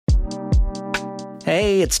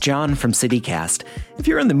Hey, it's John from CityCast. If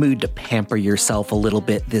you're in the mood to pamper yourself a little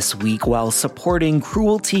bit this week while supporting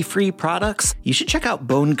cruelty-free products, you should check out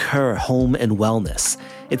Bon Cœur Home and Wellness.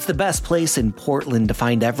 It's the best place in Portland to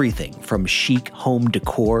find everything from chic home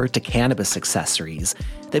decor to cannabis accessories.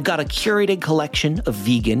 They've got a curated collection of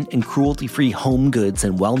vegan and cruelty-free home goods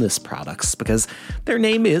and wellness products because their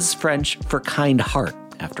name is French for kind heart,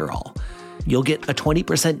 after all. You'll get a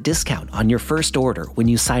 20% discount on your first order when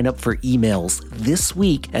you sign up for emails this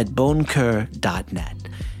week at boncoeur.net.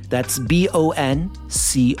 That's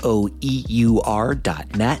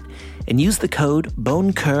boncoeur.net and use the code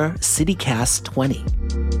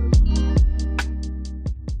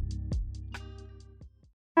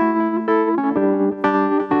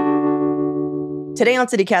Today on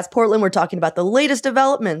CityCast Portland, we're talking about the latest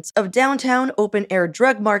developments of downtown open-air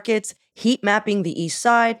drug markets, heat mapping the east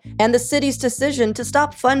side, and the city's decision to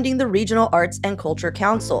stop funding the Regional Arts and Culture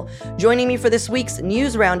Council. Joining me for this week's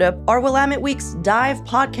news roundup are Willamette Week's Dive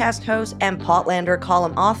podcast host and Potlander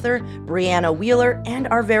column author, Brianna Wheeler, and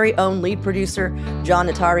our very own lead producer, John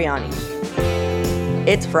Notarianni.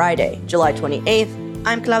 It's Friday, July 28th.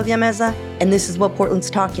 I'm Claudia Meza, and this is what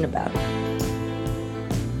Portland's talking about.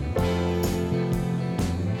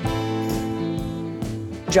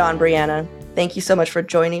 John, Brianna, thank you so much for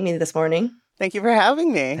joining me this morning. Thank you for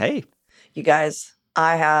having me. Hey. You guys,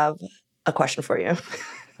 I have a question for you.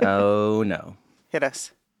 Oh, no. Hit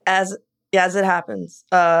us. As it happens,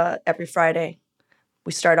 every Friday,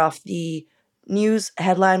 we start off the news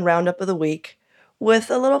headline roundup of the week with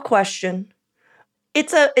a little question.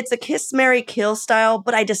 It's a kiss, marry, kill style,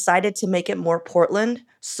 but I decided to make it more Portland.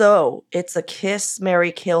 So it's a kiss,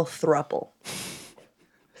 marry, kill throuple.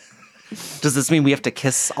 Does this mean we have to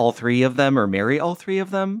kiss all three of them or marry all three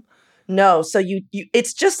of them? No, so you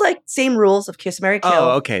it's just like same rules of kiss, marry, kill. Oh,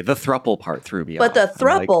 okay. The throuple part threw me But off. the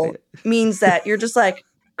throuple means that you're just like,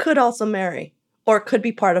 could also marry or could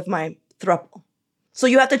be part of my throuple. So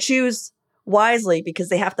you have to choose wisely because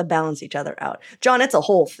they have to balance each other out. John, it's a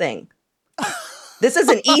whole thing. This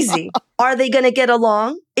isn't easy. Are they going to get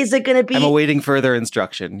along? Is it going to be... I'm awaiting further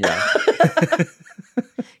instruction, yeah.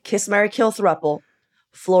 Kiss, marry, kill throuple.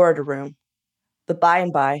 Florida Room, The By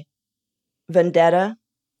and By, Vendetta,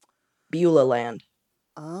 Beulah Land.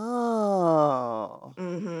 Oh.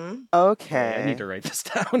 Mm-hmm. Okay. I need to write this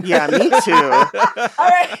down. Yeah, me too. All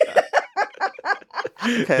right.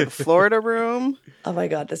 Okay, Florida Room. Oh my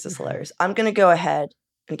God, this is hilarious. I'm going to go ahead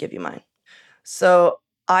and give you mine. So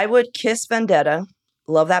I would kiss Vendetta.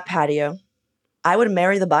 Love that patio. I would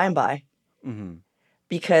marry The By and By. Mm-hmm.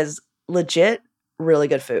 Because legit, really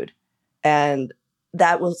good food. And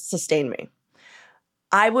that will sustain me.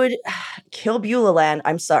 I would kill Beulah Land.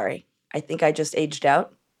 I'm sorry. I think I just aged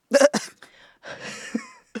out.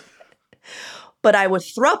 But I would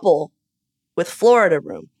throuple with Florida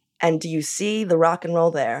Room. And do you see the rock and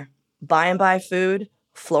roll there? By and By food,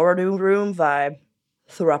 Florida Room vibe,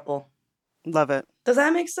 throuple. Love it. Does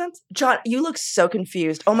that make sense? John, you look so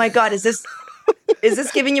confused. Oh my God, is this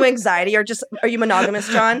giving you anxiety or just are you monogamous,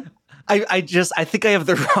 John? I think I have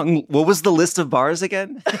the wrong... What was the list of bars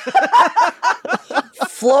again?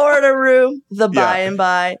 Florida Room, The By and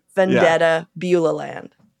By, Vendetta, Beulah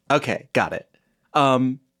Land. Okay, got it.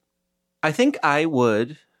 I think I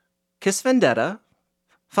would kiss Vendetta.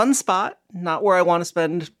 Fun spot. Not where I want to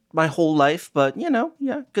spend my whole life, but,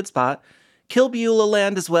 good spot. Kill Beulah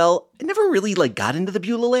Land as well. I never really, got into the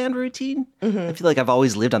Beulah Land routine. Mm-hmm. I feel like I've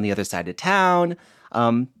always lived on the other side of town.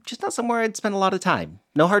 Just not somewhere I'd spend a lot of time.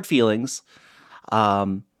 No hard feelings.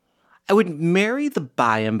 I would marry The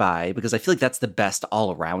By and By because I feel like that's the best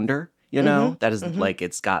all-arounder, Mm-hmm. That is,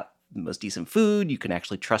 it's got the most decent food. You can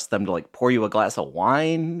actually trust them to, pour you a glass of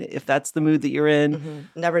wine if that's the mood that you're in.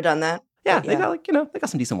 Mm-hmm. Never done that. Yeah, they got, they got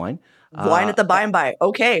some decent wine. Wine at The By and By.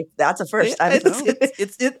 Okay, that's a first.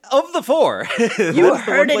 It's of the four. You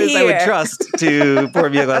heard it here. I would trust to pour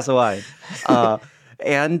me a glass of wine.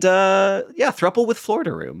 Throuple with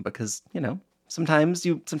Florida Room because, sometimes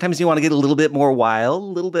you want to get a little bit more wild, a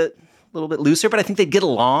little bit looser, but I think they'd get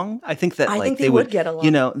along. I think that they would get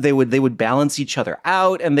along. They would balance each other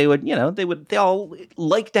out and they all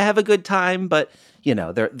like to have a good time, but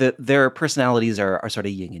their personalities are sort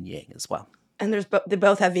of yin and yang as well. And they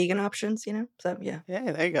both have vegan options, So yeah.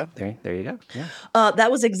 Yeah, there you go. There you go. Yeah.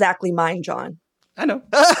 That was exactly mine, John. I know.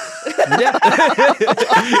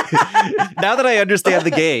 Now that I understand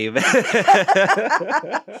the game.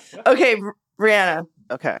 Okay, Brianna.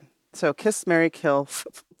 Okay, so kiss, marry, kill,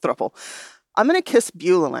 throuple. I'm going to kiss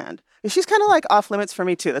Beulah Land. She's kind of off limits for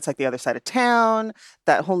me too. That's the other side of town.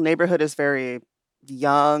 That whole neighborhood is very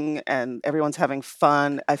young and everyone's having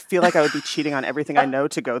fun. I feel like I would be cheating on everything I know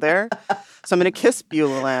to go there. So I'm going to kiss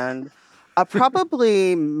Beulah Land. I'll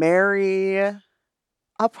probably marry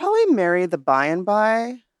the by and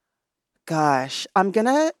by. Gosh, I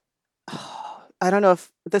don't know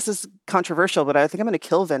if this is controversial, but I think I'm going to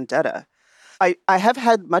kill Vendetta. I have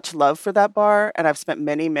had much love for that bar, and I've spent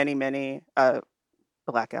many, many, many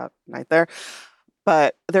blackout night there.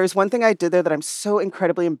 But there's one thing I did there that I'm so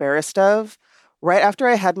incredibly embarrassed of. Right after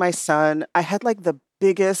I had my son, I had like the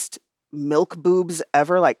biggest milk boobs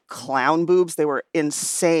ever, like clown boobs. They were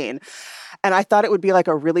insane. And I thought it would be like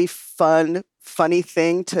a really funny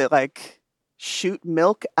thing to like shoot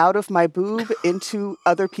milk out of my boob into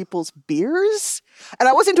other people's beers. And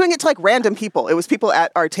I wasn't doing it to like random people. It was people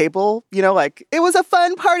at our table, like it was a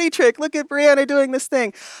fun party trick. Look at Brianna doing this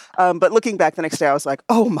thing. But looking back the next day, I was like,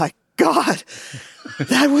 oh my God,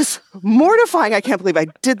 that was mortifying. I can't believe I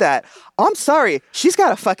did that. Oh, I'm sorry. She's got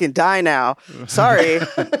to fucking die now. Sorry.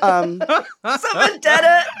 So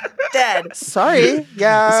Vendetta, dead. Sorry.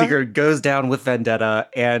 Yeah. The secret goes down with Vendetta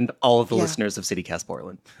and all of the listeners of CityCast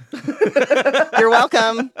Portland. You're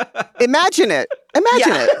welcome. Imagine it.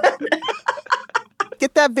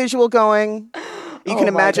 Get that visual going. You can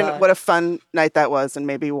imagine what a fun night that was, and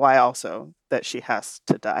maybe why also that she has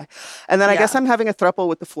to die. And then I guess I'm having a throuple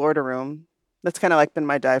with the Florida Room. That's kind of like been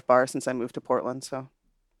my dive bar since I moved to Portland. So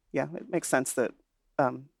yeah, it makes sense that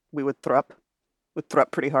we would thrup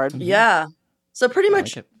pretty hard. Yeah. So pretty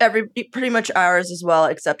much ours as well,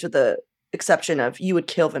 except to the exception of you would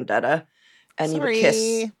kill Vendetta and you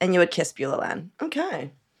would kiss Beulah Land.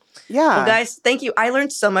 Okay. Yeah. Well, guys, thank you. I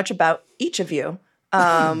learned so much about each of you.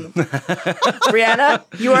 Brianna,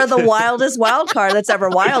 you are the wildest wild card that's ever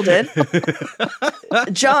wilded.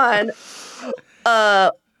 John,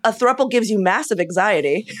 a throuple gives you massive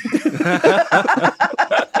anxiety.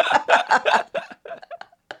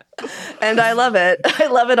 And I love it. I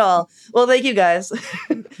love it all. Well, thank you guys.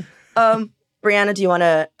 Brianna, do you want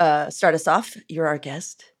to start us off? You're our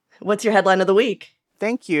guest. What's your headline of the week?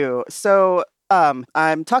 Thank you. So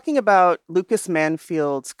I'm talking about Lucas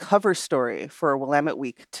Manfield's cover story for Willamette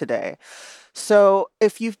Week today. So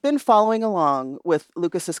if you've been following along with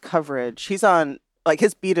Lucas's coverage, he's on, like,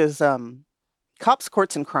 his beat is Cops,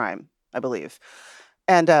 Courts, and Crime, I believe.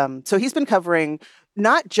 And so he's been covering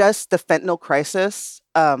not just the fentanyl crisis,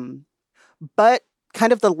 but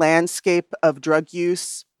kind of the landscape of drug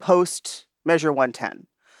use post Measure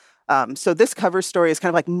 110. So this cover story is kind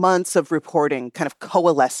of like months of reporting kind of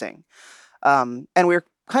coalescing. And we're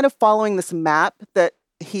kind of following this map that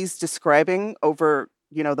he's describing over,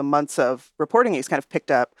 the months of reporting he's kind of picked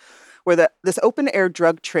up, where this open air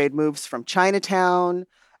drug trade moves from Chinatown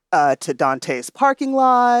to Dante's parking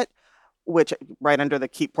lot, which right under the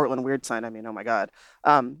Keep Portland Weird sign. I mean, oh my God.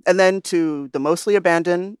 And then to the mostly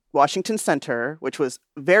abandoned Washington Center, which was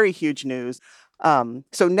very huge news.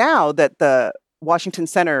 So now that the Washington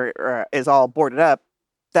Center is all boarded up,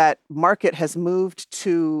 that market has moved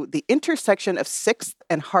to the intersection of 6th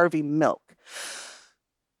and Harvey Milk.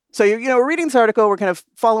 So, we're reading this article, we're kind of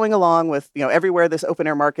following along with, everywhere this open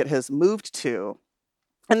air market has moved to.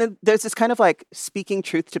 And then there's this kind of like speaking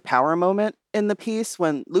truth to power moment in the piece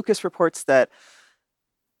when Lucas reports that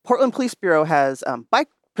Portland Police Bureau has bike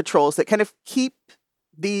patrols that kind of keep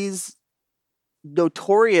these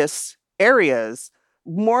notorious areas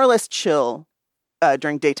more or less chill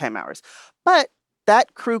during daytime hours. But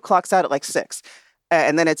that crew clocks out at like 6,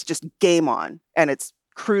 and then it's just game on, and it's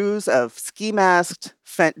crews of ski masked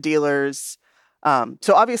fent dealers.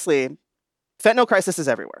 So obviously, fentanyl crisis is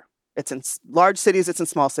everywhere. It's in large cities, it's in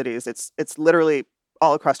small cities, it's literally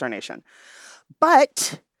all across our nation.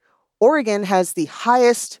 But Oregon has the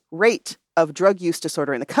highest rate of drug use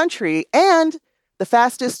disorder in the country and the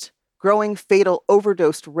fastest growing fatal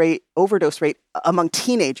overdose rate among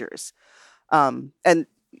teenagers. And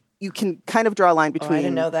you can kind of draw a line between. I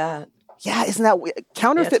didn't know that. Yeah, isn't that weird?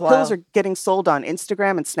 Counterfeit pills are getting sold on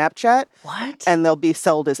Instagram and Snapchat. What? And they'll be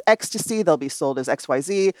sold as ecstasy, they'll be sold as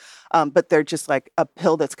XYZ, but they're just like a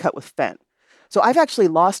pill that's cut with fent. So I've actually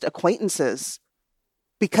lost acquaintances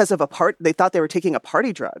because of they thought they were taking a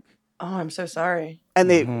party drug. Oh, I'm so sorry.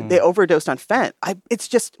 And they overdosed on fent. It's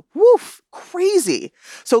just, crazy.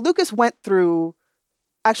 So Lucas went through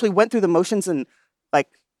the motions and like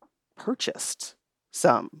purchased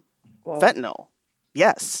some fentanyl.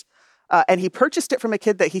 Yes. And he purchased it from a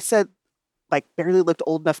kid that he said like barely looked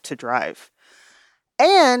old enough to drive.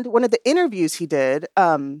 And one of the interviews he did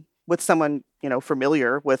with someone,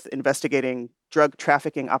 familiar with investigating drug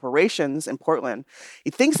trafficking operations in Portland, he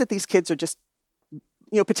thinks that these kids are just,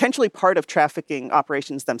 potentially part of trafficking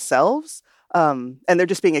operations themselves. And they're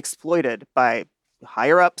just being exploited by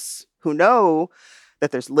higher ups who know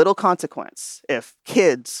that there's little consequence if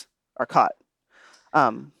kids are caught.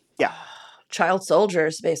 Yeah. Child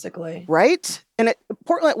soldiers, basically. Right? And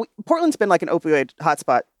Portland's been like an opioid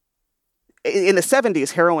hotspot. In the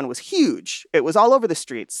 70s, heroin was huge. It was all over the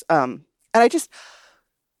streets. And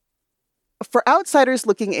for outsiders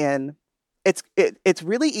looking in, it's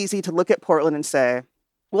really easy to look at Portland and say,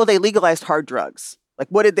 well, they legalized hard drugs. Like,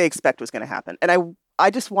 what did they expect was going to happen? And I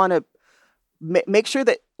just want to make sure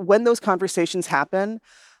that when those conversations happen,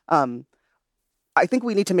 I think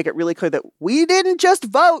we need to make it really clear that we didn't just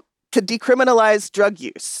vote to decriminalize drug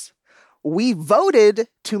use. We voted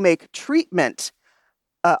to make treatment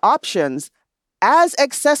options as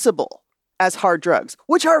accessible as hard drugs,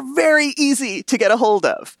 which are very easy to get a hold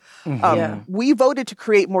of. We voted to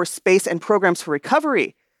create more space and programs for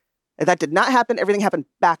recovery. And that did not happen. Everything happened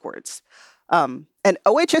backwards. And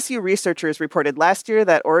OHSU researchers reported last year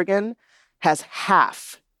that Oregon has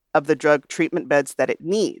half of the drug treatment beds that it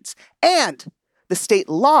needs. And the state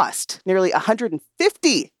lost nearly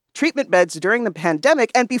 150 treatment beds during the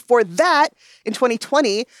pandemic. And before that, in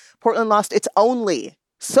 2020, Portland lost its only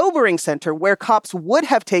sobering center where cops would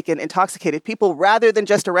have taken intoxicated people rather than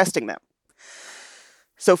just arresting them.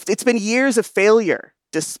 So it's been years of failure,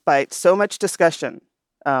 despite so much discussion,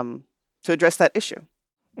 to address that issue.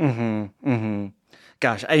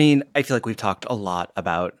 Gosh, I mean, I feel like we've talked a lot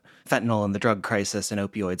about fentanyl and the drug crisis and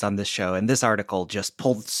opioids on this show, and this article just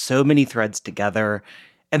pulled so many threads together,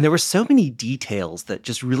 and there were so many details that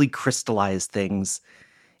just really crystallized things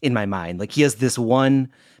in my mind. Like, he has this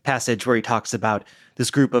one passage where he talks about this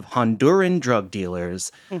group of Honduran drug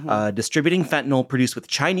dealers distributing fentanyl produced with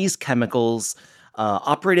Chinese chemicals,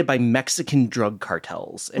 operated by Mexican drug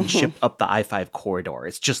cartels and shipped up the I-5 corridor.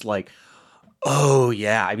 It's just like, oh,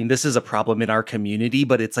 yeah. I mean, this is a problem in our community,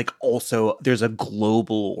 but it's like also there's a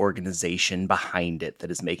global organization behind it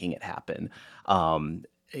that is making it happen. I mean,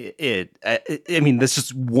 that's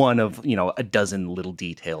just one of, a dozen little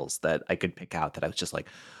details that I could pick out that I was just like,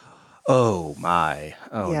 oh my,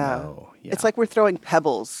 oh no. Yeah. It's like we're throwing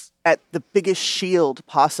pebbles at the biggest shield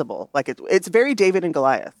possible. Like it's very David and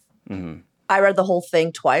Goliath. I read the whole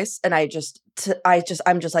thing twice, and I'm just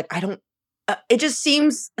like, I don't. It just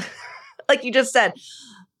seems like you just said,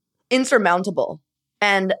 insurmountable.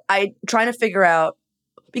 And I trying to figure out,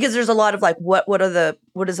 because there's a lot of like, what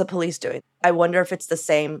is the police doing? I wonder if it's the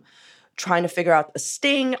same, trying to figure out the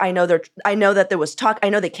sting. I know that there was talk. I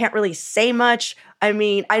know they can't really say much. I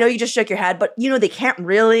mean, I know you just shook your head, but they can't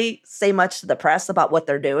really say much to the press about what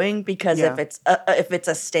they're doing, because if it's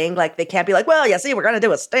a sting, like they can't be like, well, yeah, see, we're gonna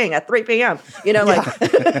do a sting at 3 p.m. Like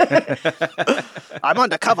I'm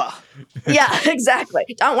undercover. Yeah, exactly.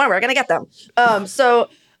 Don't worry, we're gonna get them. So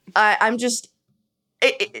I'm just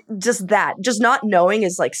just not knowing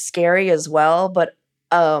is like scary as well, but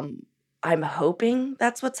I'm hoping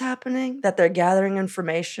that's what's happening, that they're gathering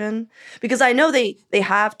information, because I know they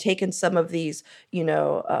have taken some of these,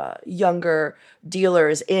 younger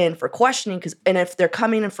dealers in for questioning, and if they're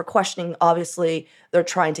coming in for questioning, obviously they're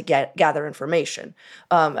trying to gather information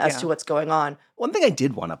as to what's going on. One thing I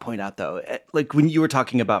did want to point out, though, like when you were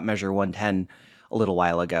talking about Measure 110 a little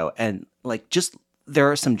while ago, and like just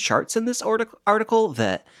there are some charts in this article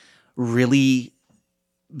that really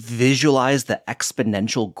visualize the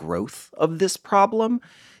exponential growth of this problem,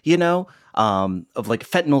 of like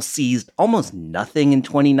fentanyl seized almost nothing in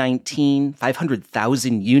 2019,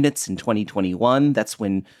 500,000 units in 2021. That's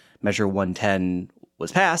when Measure 110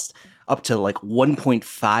 was passed, up to like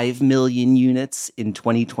 1.5 million units in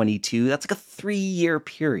 2022. That's like a 3-year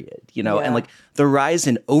period, and like the rise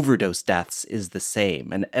in overdose deaths is the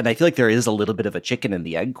same. And I feel like there is a little bit of a chicken and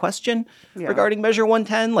the egg question regarding Measure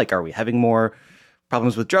 110. Like, are we having more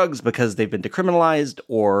problems with drugs because they've been decriminalized,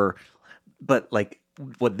 but like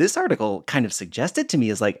what this article kind of suggested to me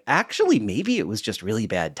is like, actually, maybe it was just really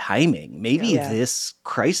bad timing. Maybe this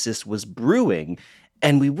crisis was brewing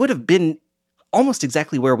and we would have been almost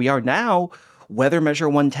exactly where we are now, whether Measure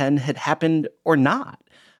 110 had happened or not.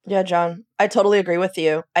 Yeah, John, I totally agree with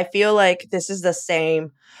you. I feel like this is the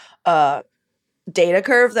same data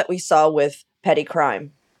curve that we saw with petty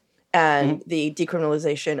crime and the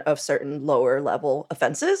decriminalization of certain lower level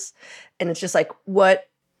offenses. And it's just like, what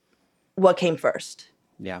came first?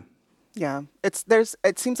 Yeah. Yeah.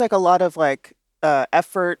 It seems like a lot of like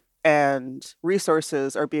effort and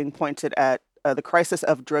resources are being pointed at the crisis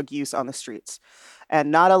of drug use on the streets. And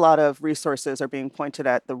not a lot of resources are being pointed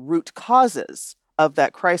at the root causes of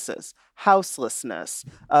that crisis: houselessness,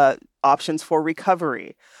 options for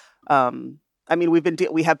recovery. I mean, we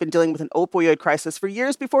have been dealing with an opioid crisis for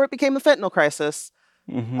years before it became a fentanyl crisis.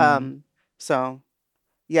 So,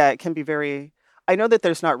 yeah, it can be very. I know that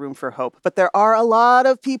there's not room for hope, but there are a lot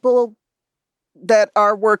of people that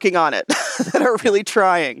are working on it, that are really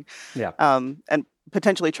trying. Yeah. And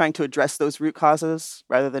potentially trying to address those root causes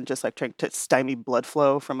rather than just like trying to stymie blood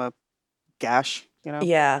flow from a gash, you know?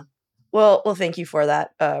 Yeah. Well, thank you for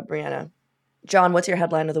that, Brianna. John, what's your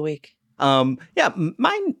headline of the week?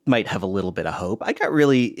 Mine might have a little bit of hope. I got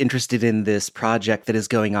really interested in this project that is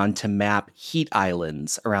going on to map heat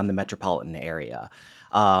islands around the metropolitan area.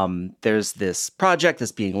 There's this project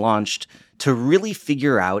that's being launched to really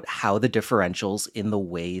figure out how the differentials in the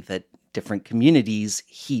way that different communities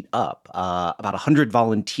heat up. About 100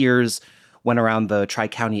 volunteers went around the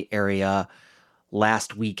Tri-County area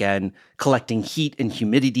last weekend collecting heat and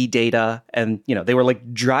humidity data. And, they were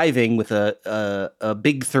like driving with a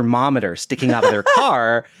big thermometer sticking out of their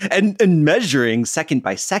car and measuring second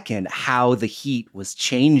by second how the heat was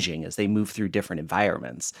changing as they move through different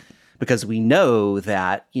environments. Because we know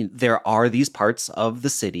that there are these parts of the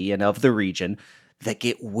city and of the region that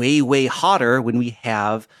get way, way hotter when we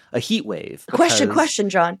have a heat wave. Question,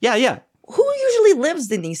 John. Yeah. Who usually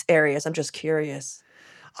lives in these areas? I'm just curious.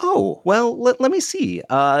 Oh, well, let me see.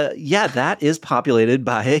 That is populated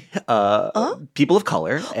by people of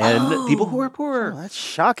color and people who are poor. Oh, that's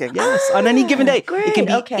shocking. Yes, on any given day. Great. It can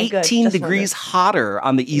be Okay, 18 degrees hotter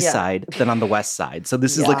on the east side than on the west side. So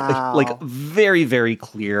this is like a very, very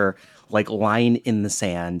clear line in the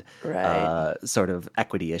sand sort of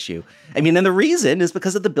equity issue. I mean, and the reason is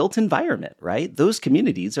because of the built environment, right? Those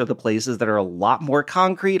communities are the places that are a lot more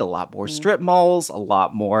concrete, a lot more strip malls, a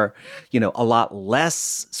lot more, a lot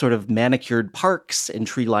less sort of manicured parks and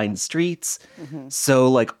tree-lined streets. Mm-hmm.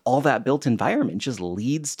 So all that built environment just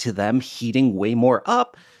leads to them heating way more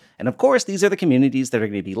up. And of course, these are the communities that are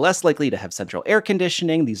going to be less likely to have central air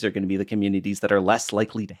conditioning. These are going to be the communities that are less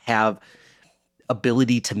likely to have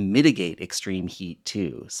ability to mitigate extreme heat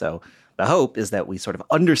too. So the hope is that we sort of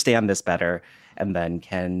understand this better and then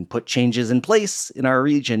can put changes in place in our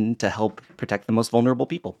region to help protect the most vulnerable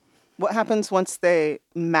people. What happens once they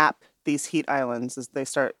map these heat islands? Is they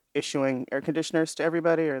start issuing air conditioners to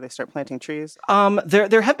everybody, or they start planting trees?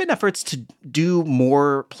 There have been efforts to do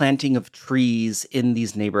more planting of trees in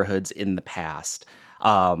these neighborhoods in the past.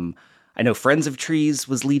 I know Friends of Trees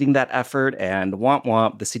was leading that effort, and womp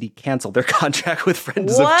womp, the city canceled their contract with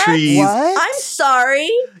Friends of Trees. What? I'm sorry.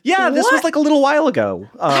 Yeah, this was a little while ago.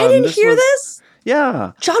 I didn't hear this.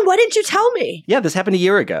 Yeah. John, why didn't you tell me? Yeah, this happened a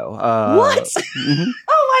year ago. What? Mm-hmm.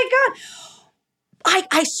 Oh my God.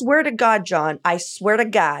 I swear to God, John, I swear to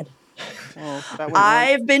God.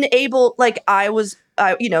 I've been able,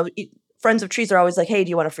 Friends of Trees are always like, hey,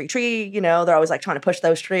 do you want a free tree? They're always trying to push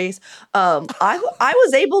those trees. I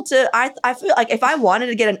was able to, I feel like if I wanted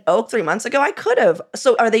to get an oak 3 months ago, I could have.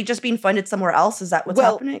 So are they just being funded somewhere else? Is that what's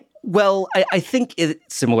happening? Well, I think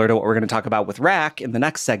it's similar to what we're going to talk about with RAC in the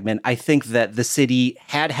next segment. I think that the city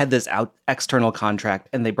had this external contract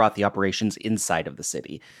and they brought the operations inside of the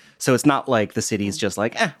city. So it's not like the city's just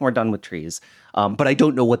we're done with trees. But I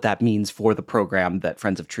don't know what that means for the program that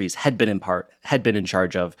Friends of Trees had been in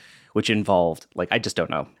charge of, which involved, I just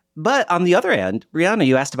don't know. But on the other end, Brianna,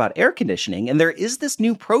 you asked about air conditioning, and there is this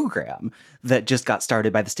new program that just got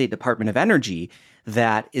started by the State Department of Energy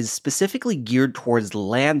that is specifically geared towards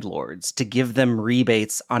landlords to give them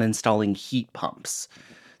rebates on installing heat pumps.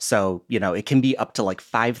 So, it can be up to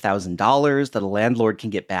 $5,000 that a landlord can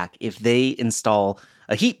get back if they install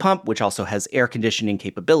a heat pump, which also has air conditioning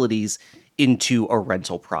capabilities, into a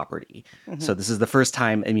rental property. Mm-hmm. So this is the first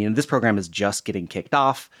time, this program is just getting kicked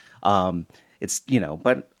off. But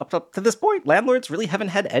up to this point, landlords really haven't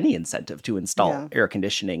had any incentive to install air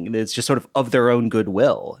conditioning. It's just sort of their own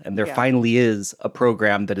goodwill. And there finally is a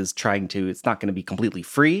program that is it's not going to be completely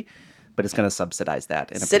free, but it's going to subsidize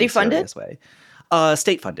that in a pretty serious way.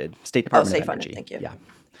 State funded, State Department of Energy. Thank you. Yeah.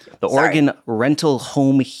 The Oregon Rental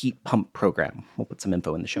Home Heat Pump Program. We'll put some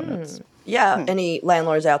info in the show notes. Yeah, any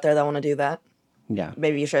landlords out there that want to do that? Yeah.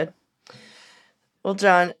 Maybe you should. Well,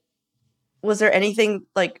 John, was there anything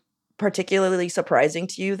particularly surprising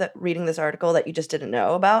to you that reading this article that you just didn't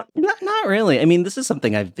know about? Not really. This is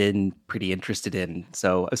something I've been pretty interested in.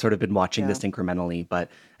 So I've sort of been watching this incrementally. But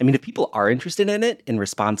if people are interested in it, in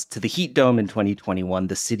response to the heat dome in 2021,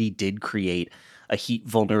 the city did create a heat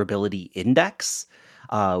vulnerability index,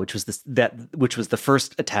 which was the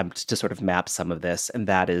first attempt to sort of map some of this. And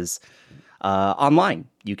that is online.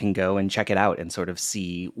 You can go and check it out and sort of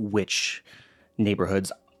see which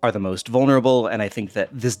neighborhoods are the most vulnerable. And I think that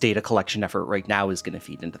this data collection effort right now is going to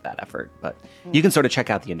feed into that effort. But you can sort of check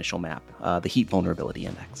out the initial map, the Heat Vulnerability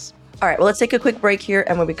Index. All right, well, let's take a quick break here.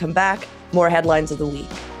 And when we come back, more headlines of the week.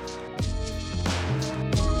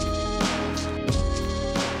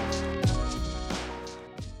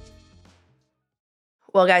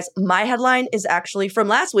 Well, guys, my headline is actually from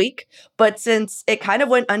last week, but since it kind of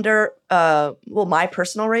went under, my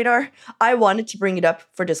personal radar, I wanted to bring it up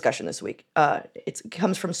for discussion this week. It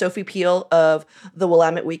comes from Sophie Peel of the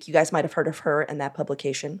Willamette Week. You guys might have heard of her and that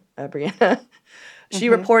publication, Brianna. She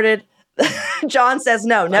reported, John says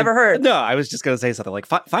no, never heard. No, I was just going to say something like,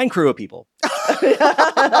 fine crew of people.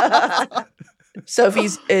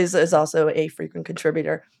 Sophie's is also a frequent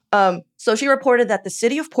contributor. So she reported that the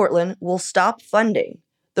city of Portland will stop funding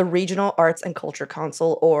the Regional Arts and Culture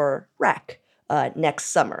Council, or RAC, next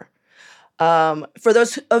summer. For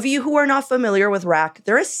those of you who are not familiar with RAC,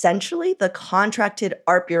 they're essentially the contracted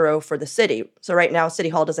art bureau for the city. So right now, City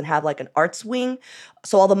Hall doesn't have like an arts wing.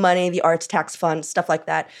 So all the money, the arts tax fund, stuff like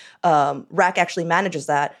that, RAC actually manages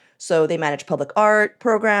that. So they manage public art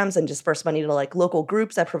programs and disperse money to like local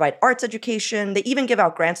groups that provide arts education. They even give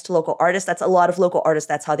out grants to local artists. That's a lot of local artists.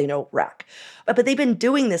 That's how they know RAC. But they've been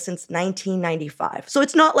doing this since 1995. So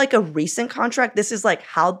it's not like a recent contract. This is like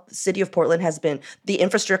how the city of Portland has been, the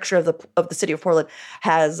infrastructure of the city of Portland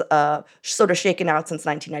has sort of shaken out since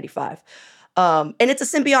 1995. And it's a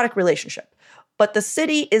symbiotic relationship. But the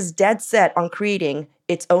city is dead set on creating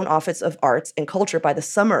its own Office of Arts and Culture by the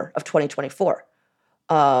summer of 2024.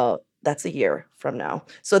 That's a year from now.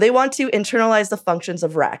 So they want to internalize the functions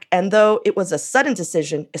of RAC. And though it was a sudden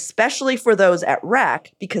decision, especially for those at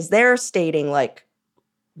RAC, because they're stating like,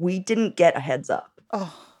 we didn't get a heads up.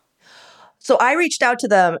 Oh. So I reached out to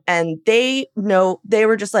them and they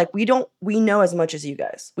were just like, we know as much as you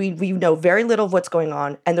guys. We know very little of what's going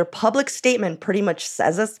on. And their public statement pretty much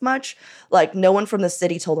says as much. Like no one from the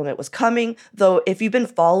city told them it was coming. Though if you've been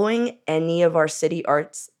following any of our city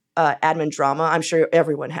arts admin drama, I'm sure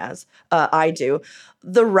everyone has. I do.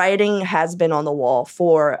 The writing has been on the wall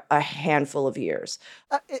for a handful of years.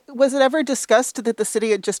 Was it ever discussed that the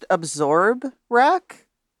city would just absorb RAC?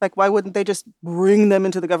 Like, why wouldn't they just bring them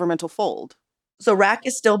into the governmental fold? So RAC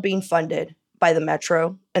is still being funded by the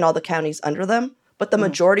Metro and all the counties under them, but the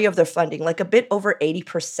majority of their funding, like a bit over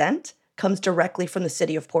 80%, comes directly from the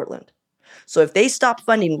city of Portland. So if they stop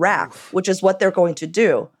funding RAC, which is what they're going to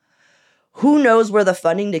do, who knows where the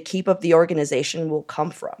funding to keep up the organization will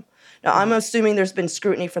come from? Now, I'm assuming there's been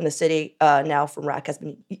scrutiny from the city now from RAC has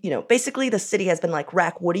been, basically the city has been like,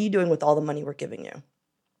 RAC, what are you doing with all the money we're giving you?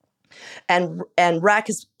 And RAC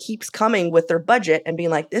keeps coming with their budget and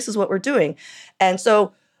being like, this is what we're doing. And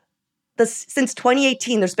so since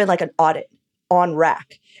 2018, there's been like an audit on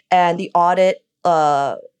RAC. And the audit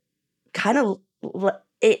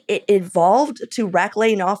it evolved to RAC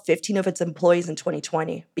laying off 15 of its employees in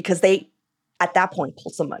 2020 because they, at that point,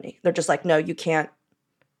 pulled some money. They're just like, no, you can't.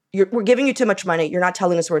 We're giving you too much money. You're not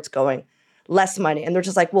telling us where it's going. Less money. And they're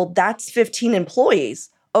just like, well, that's 15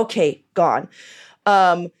 employees. Okay, gone.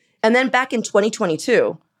 And then back in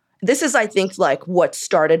 2022, this is, I think, like what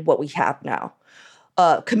started what we have now.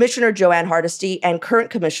 Commissioner Joanne Hardesty and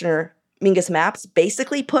current Commissioner Mingus Mapps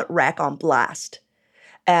basically put RAC on blast.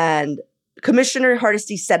 And Commissioner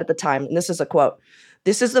Hardesty said at the time, and this is a quote,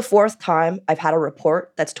 "This is the fourth time I've had a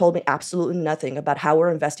report that's told me absolutely nothing about how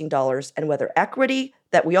we're investing dollars and whether equity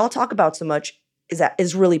that we all talk about so much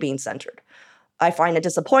is really being centered. I find it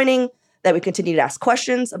disappointing that we continue to ask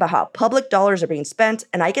questions about how public dollars are being spent,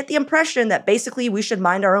 and I get the impression that basically we should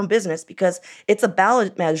mind our own business because it's a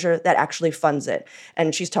ballot measure that actually funds it."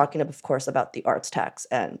 And she's talking, of course, about the arts tax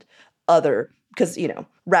and other, because,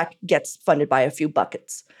 RAC gets funded by a few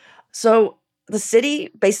buckets. So the city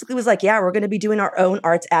basically was like, yeah, we're going to be doing our own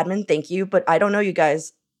arts admin. Thank you. But I don't know, you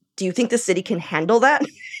guys. Do you think the city can handle that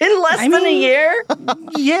in less than a year?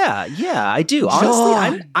 Yeah, I do.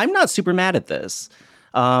 Honestly, I'm not super mad at this.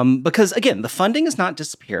 Because, again, the funding is not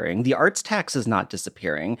disappearing. The arts tax is not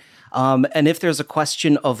disappearing. And if there's a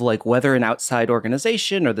question of like whether an outside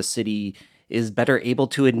organization or the city is better able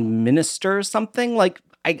to administer something, like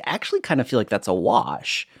I actually kind of feel like that's a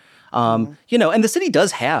wash. And the city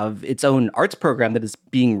does have its own arts program that is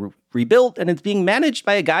being rebuilt, and it's being managed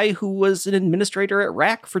by a guy who was an administrator at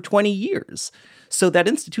RAC for 20 years. So that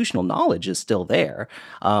institutional knowledge is still there.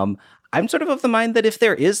 I'm sort of the mind that if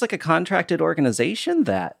there is like a contracted organization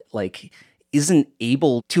that like isn't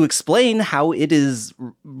able to explain how it is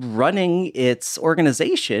running its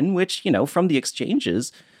organization, which, from the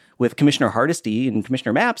exchanges with Commissioner Hardesty and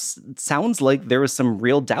Commissioner Mapps, it sounds like there was some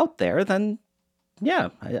real doubt there, then yeah,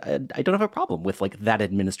 I don't have a problem with like that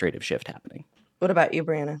administrative shift happening. What about you,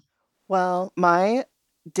 Brianna? Well, my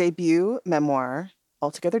debut memoir,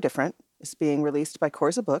 Altogether Different, is being released by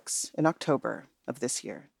Corza Books in October of this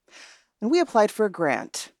year. And we applied for a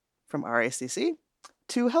grant from RACC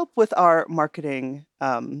to help with our marketing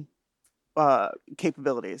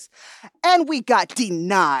capabilities. And we got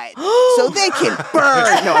denied. So they can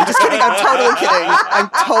burn. No, I'm just kidding. I'm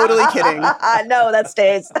totally kidding. No, that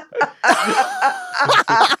stays.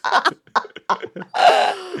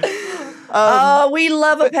 We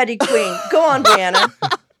love a petty queen. Go on, Brianna.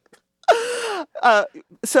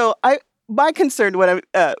 So my concern when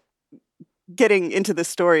I'm getting into this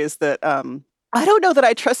story is that I don't know that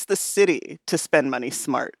I trust the city to spend money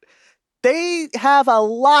smart. They have a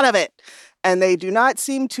lot of it, and they do not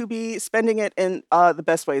seem to be spending it in the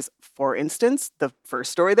best ways. For instance, the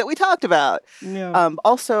first story that we talked about. Yeah.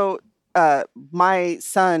 Also, my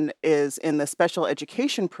son is in the special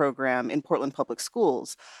education program in Portland Public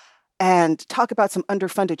Schools, and talk about some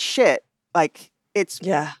underfunded shit. Like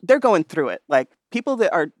they're going through it. Like people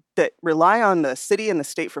that rely on the city and the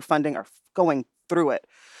state for funding are going through it.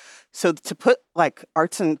 So to put like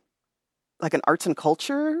an arts and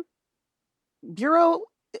culture bureau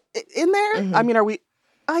in there, Mm-hmm. I mean,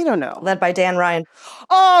 I don't know. Led by Dan Ryan.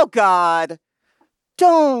 Oh God,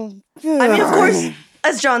 don't. I mean, of course,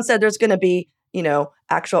 as John said, there's going to be,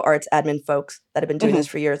 actual arts admin folks that have been doing this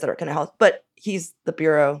for years that are going to help. But he's the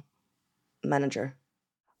bureau manager.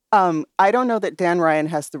 I don't know that Dan Ryan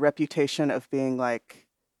has the reputation of being like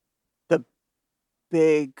the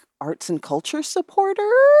big arts and culture supporter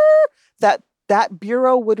that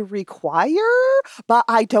bureau would require, but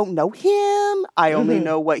I don't know him. I only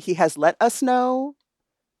know what he has let us know.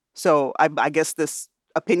 So I guess this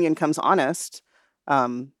opinion comes honest.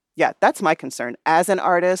 Yeah, that's my concern. As an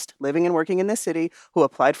artist living and working in this city who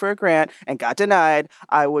applied for a grant and got denied,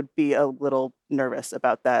 I would be a little nervous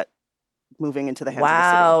about that moving into the hands of the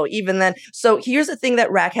city. Wow, even then. So here's the thing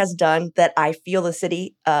that RAC has done that I feel the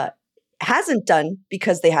city hasn't done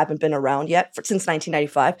because they haven't been around yet since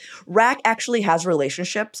 1995. RAC actually has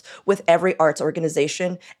relationships with every arts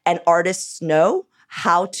organization, and artists know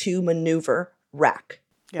how to maneuver RAC.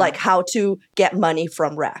 Yeah. Like how to get money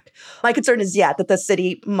from RAC. My concern is, that the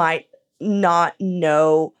city might not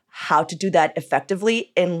know how to do that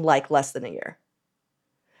effectively in like less than a year.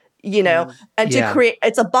 And to create,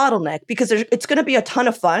 it's a bottleneck because it's going to be a ton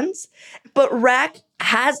of funds, but RAC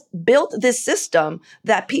has built this system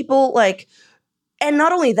that people like, and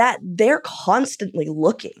not only that, they're constantly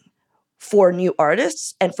looking for new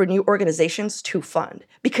artists and for new organizations to fund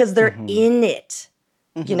because they're in it,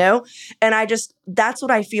 and that's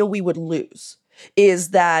what I feel we would lose is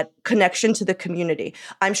that connection to the community.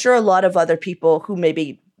 I'm sure a lot of other people who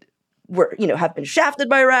maybe were, have been shafted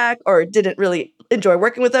by RAC or didn't really enjoy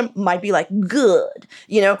working with them might be like, good,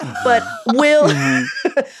 but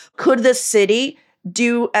could the city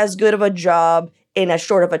do as good of a job in as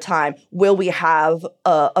short of a time? Will we have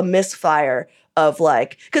a misfire of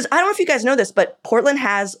like, because I don't know if you guys know this, but Portland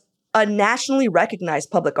has a nationally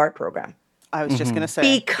recognized public art program. I was just going to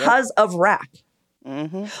say. Because of RAC.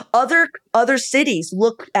 Mm-hmm. Other cities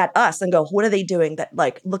look at us and go, what are they doing? That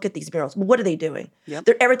like, look at these murals. What are they doing? Yep.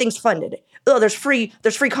 Everything's funded. Oh, there's free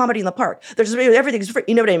comedy in the park. Everything's free.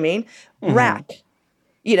 You know what I mean? RAC.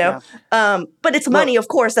 But it's money, of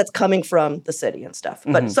course, that's coming from the city and stuff.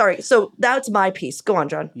 But sorry, so that's my piece. Go on,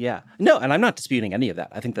 John. Yeah. No, and I'm not disputing any of that.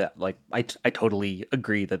 I think that, like, I totally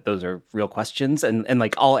agree that those are real questions. And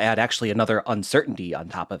like, I'll add actually another uncertainty on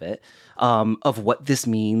top of it of what this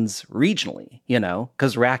means regionally,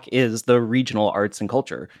 because RAC is the Regional Arts and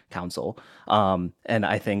Culture Council. And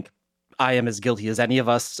I think I am as guilty as any of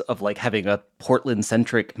us of, like, having a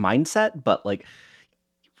Portland-centric mindset, but, like,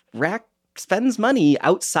 RAC spends money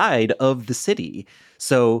outside of the city.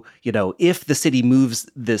 So, if the city moves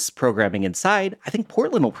this programming inside, I think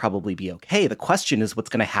Portland will probably be okay. The question is what's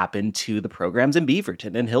going to happen to the programs in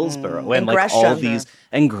Beaverton and Hillsborough and like Gresham. All these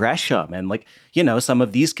and Gresham and like, some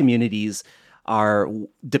of these communities are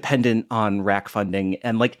dependent on RAC funding.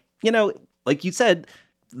 And like, like you said,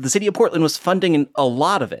 the city of Portland was funding a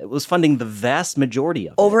lot of it. It was funding the vast majority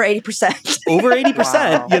of it. Over 80%. Over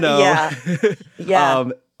 80%, Wow. Yeah.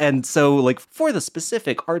 And so, like, for the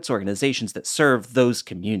specific arts organizations that serve those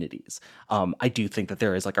communities, I do think that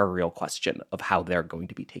there is, like, a real question of how they're going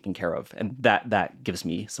to be taken care of. And that gives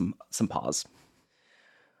me some pause.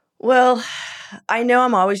 Well, I know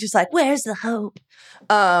I'm always just like, where's the hope?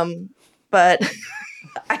 But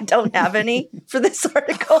I don't have any for this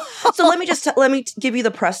article. So let me give you the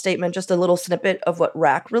press statement, just a little snippet of what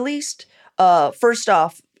RAC released. First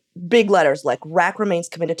off, big letters like RAC remains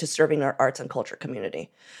committed to serving our arts and culture community.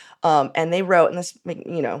 And they wrote, and this, made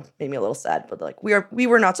me a little sad, but like, we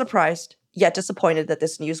were not surprised, yet disappointed that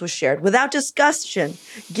this news was shared without discussion,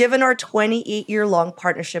 given our 28-year-long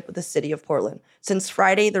partnership with the city of Portland. Since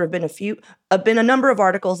Friday, there have been a number of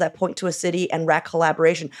articles that point to a city and RAC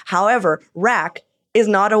collaboration. However, RAC is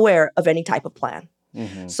not aware of any type of plan.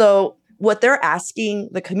 Mm-hmm. So what they're asking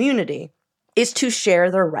the community is to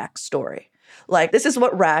share their RAC story. Like, this is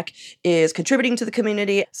what RAC is contributing to the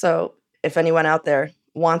community. So if anyone out there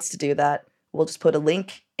wants to do that, we'll just put a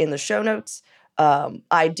link in the show notes.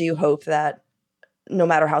 I do hope that no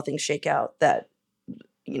matter how things shake out, that,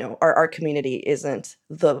 you know, our community isn't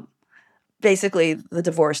basically the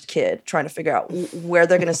divorced kid trying to figure out where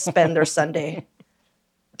they're going to spend their Sunday.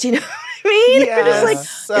 Do you know what I mean? Yes. We're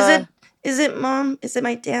just like, is it mom? Is it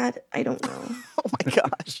my dad? I don't know. Oh my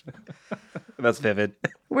gosh. That's vivid.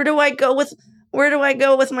 Where do I go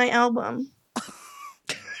with my album?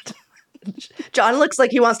 John looks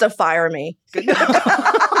like he wants to fire me.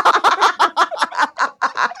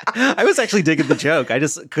 I was actually digging the joke. I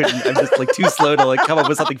just couldn't. I'm just like too slow to like come up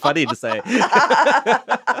with something funny to say.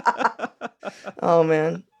 Oh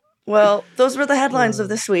man. Well, those were the headlines of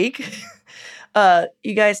this week.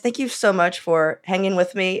 You guys, thank you so much for hanging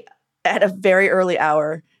with me at a very early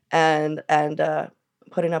hour and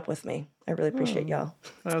putting up with me. I really appreciate y'all.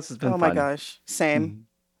 Well, this has been Oh fun. my gosh. Same. Mhm.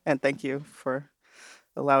 And thank you for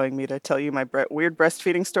allowing me to tell you my weird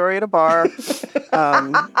breastfeeding story at a bar.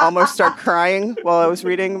 Almost start crying while I was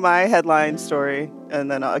reading my headline story.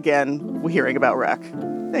 And then again, hearing about RAC.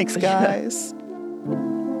 Thanks, guys.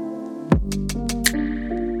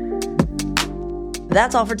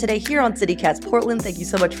 That's all for today here on CityCast Portland. Thank you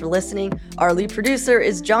so much for listening. Our lead producer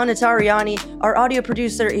is John Notariani. Our audio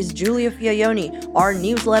producer is Julia Fiaioni. Our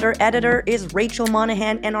newsletter editor is Rachel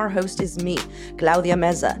Monahan. And our host is me, Claudia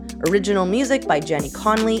Meza. Original music by Jenny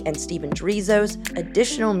Conley and Stephen Drizos.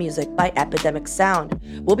 Additional music by Epidemic Sound.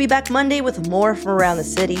 We'll be back Monday with more from around the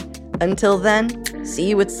city. Until then, see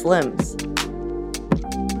you at Slim's.